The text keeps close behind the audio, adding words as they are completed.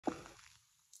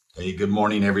Hey, good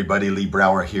morning, everybody. Lee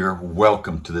Brower here.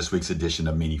 Welcome to this week's edition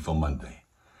of Meaningful Monday.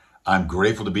 I'm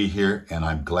grateful to be here, and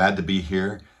I'm glad to be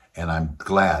here, and I'm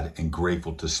glad and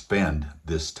grateful to spend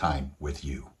this time with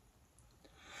you.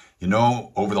 You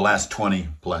know, over the last 20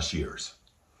 plus years,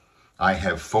 I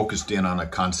have focused in on a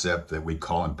concept that we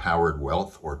call empowered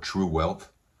wealth or true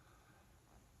wealth.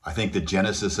 I think the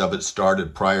genesis of it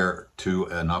started prior to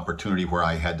an opportunity where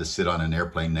I had to sit on an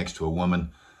airplane next to a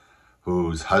woman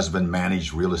whose husband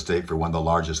managed real estate for one of the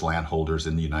largest landholders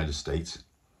in the United States.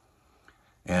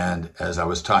 And as I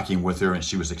was talking with her and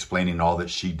she was explaining all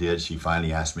that she did, she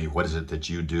finally asked me, "What is it that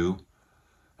you do?"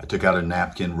 I took out a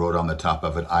napkin, wrote on the top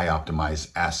of it, "I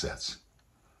optimize assets."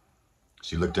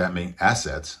 She looked at me,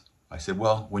 "Assets?" I said,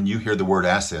 "Well, when you hear the word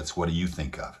assets, what do you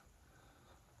think of?"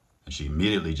 And she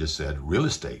immediately just said, "Real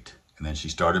estate." And then she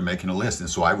started making a list. And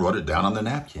so I wrote it down on the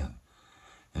napkin.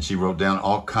 And she wrote down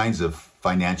all kinds of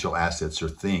financial assets or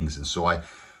things. And so I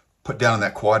put down in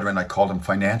that quadrant, I called them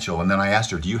financial. And then I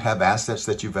asked her, "Do you have assets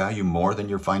that you value more than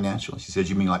your financial?" She said,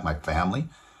 "You mean like my family?"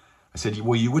 I said,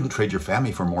 "Well, you wouldn't trade your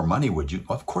family for more money, would you?"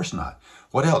 "Well, of course not."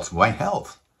 "What else?" "My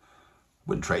health."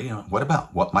 "Wouldn't trade, What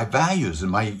about what? My values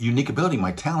and my unique ability,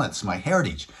 my talents, my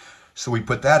heritage." So we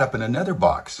put that up in another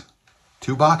box,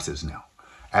 two boxes now.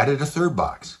 Added a third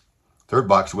box. Third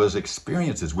box was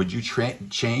experiences. Would you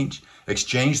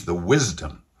exchange the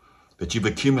wisdom that you've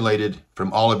accumulated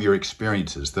from all of your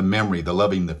experiences, the memory, the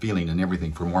loving, the feeling, and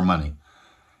everything for more money?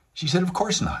 She said, "Of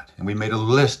course not." And we made a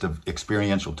list of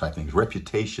experiential type things: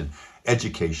 reputation,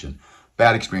 education,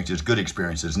 bad experiences, good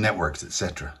experiences, networks,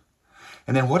 etc.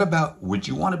 And then what about, would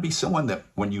you want to be someone that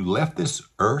when you left this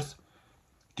earth,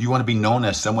 do you want to be known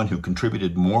as someone who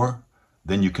contributed more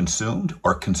than you consumed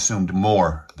or consumed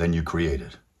more than you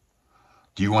created?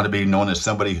 Do you want to be known as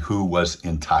somebody who was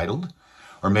entitled,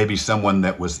 or maybe someone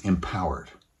that was empowered,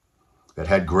 that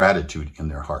had gratitude in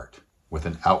their heart with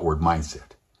an outward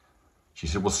mindset? She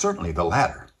said, "Well, certainly the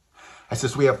latter." I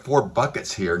says, "We have 4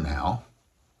 buckets here now.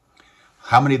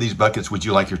 How many of these buckets would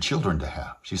you like your children to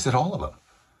have?" She said, "All of them."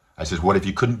 I says, "What if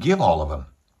you couldn't give all of them?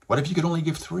 What if you could only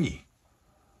give 3?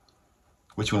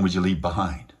 Which one would you leave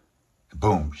behind?"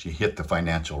 Boom, she hit the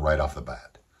financial right off the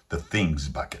bat, the things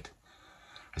bucket.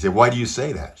 I said, "Why do you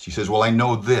say that?" She says, "Well, I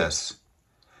know this,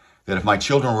 that if my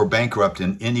children were bankrupt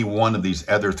in any one of these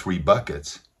other 3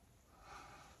 buckets,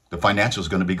 the financial is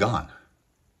going to be gone.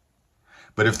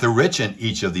 But if they're rich in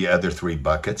each of the other 3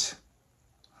 buckets,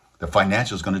 the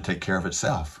financial is going to take care of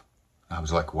itself." I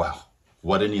was like, wow,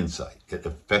 what an insight. It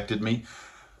affected me,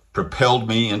 propelled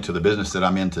me into the business that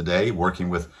I'm in today, working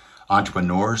with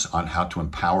entrepreneurs on how to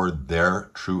empower their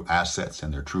true assets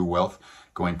and their true wealth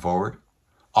going forward.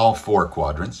 All 4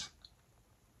 quadrants.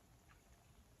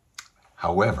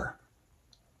 However,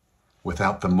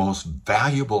 without the most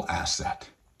valuable asset,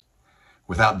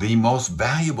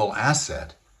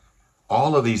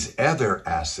 all of these other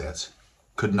assets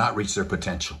could not reach their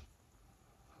potential.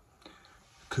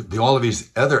 All of these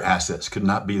other assets could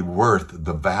not be worth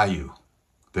the value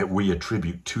that we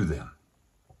attribute to them.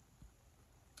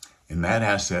 And that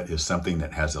asset is something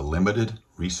that has a limited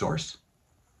resource.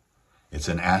 It's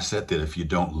an asset that if you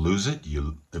don't use it,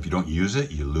 you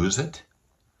lose it.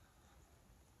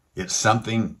 It's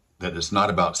something that is not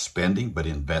about spending, but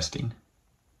investing.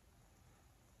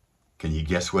 Can you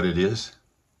guess what it is?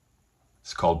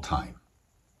 It's called time.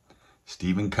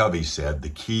 Stephen Covey said the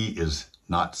key is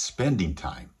not spending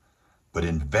time, but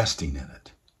investing in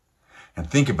it.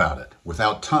 And think about it.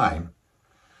 Without time,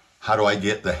 how do I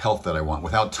get the health that I want?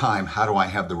 Without time, how do I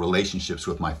have the relationships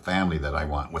with my family that I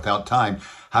want? Without time,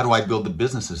 how do I build the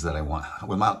businesses that I want?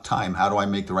 Without time, how do I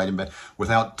make the right investment?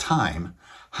 Without time,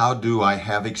 how do I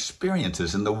have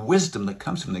experiences and the wisdom that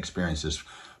comes from the experiences,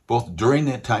 both during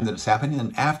the time that it's happening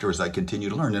and after as I continue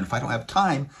to learn? And if I don't have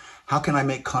time, how can I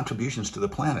make contributions to the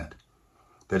planet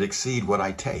that exceed what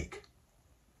I take?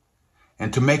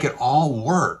 And to make it all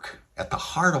work, at the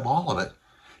heart of all of it,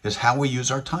 is how we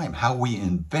use our time, how we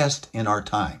invest in our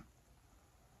time.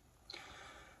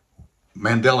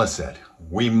 Mandela said,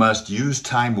 "We must use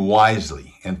time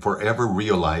wisely and forever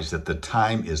realize that the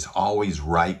time is always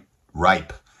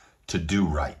ripe to do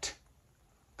right."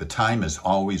 The time is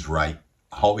always ripe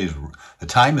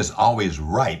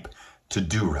to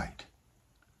do right.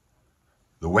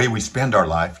 The way we spend our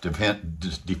life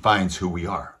defines who we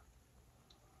are.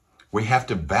 We have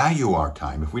to value our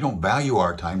time. If we don't value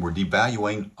our time, we're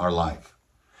devaluing our life.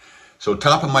 So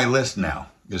top of my list now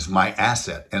is my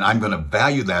asset, and I'm going to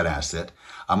value that asset.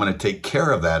 I'm going to take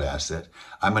care of that asset.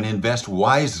 I'm going to invest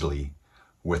wisely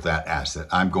with that asset.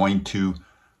 I'm going to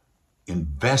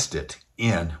invest it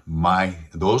in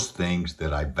those things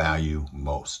that I value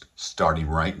most, starting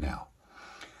right now.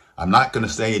 I'm not going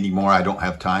to say anymore, I don't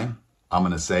have time. I'm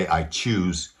going to say I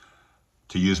choose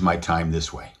to use my time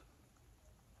this way.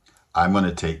 I'm going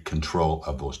to take control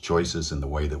of those choices and the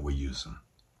way that we use them.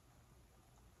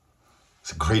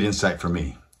 It's a great insight for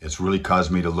me. It's really caused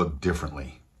me to look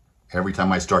differently. Every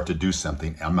time I start to do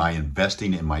something, am I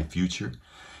investing in my future?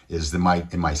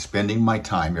 Am I spending my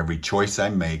time? Every choice I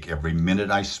make, every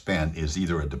minute I spend is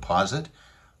either a deposit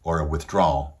or a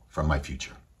withdrawal from my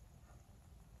future.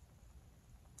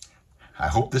 I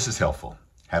hope this is helpful.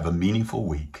 Have a meaningful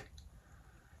week.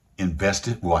 Invest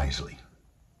it wisely.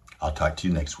 I'll talk to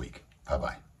you next week.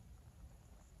 Bye-bye.